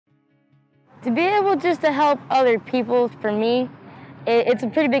To be able just to help other people, for me, it's a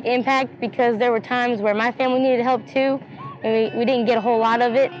pretty big impact because there were times where my family needed help too, and we didn't get a whole lot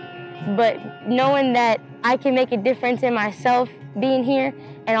of it. But knowing that I can make a difference in myself being here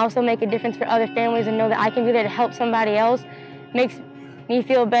and also make a difference for other families and know that I can be there to help somebody else makes me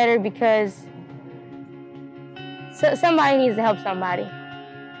feel better because somebody needs to help somebody.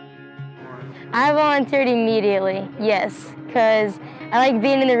 I volunteered immediately, yes, because I like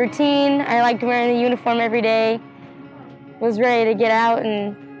being in the routine. I liked wearing the uniform every day. Was ready to get out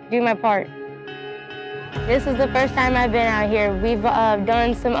and do my part. This is the first time I've been out here. We've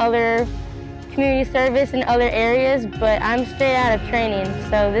done some other community service in other areas, but I'm straight out of training,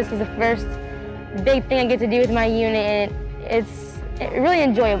 so this is the first big thing I get to do with my unit, and it's really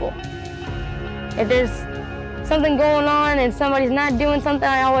enjoyable. If there's something going on and somebody's not doing something,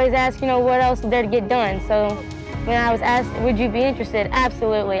 I always ask, what else is there to get done? So when I was asked, would you be interested?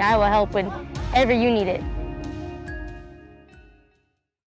 Absolutely, I will help whenever you need it.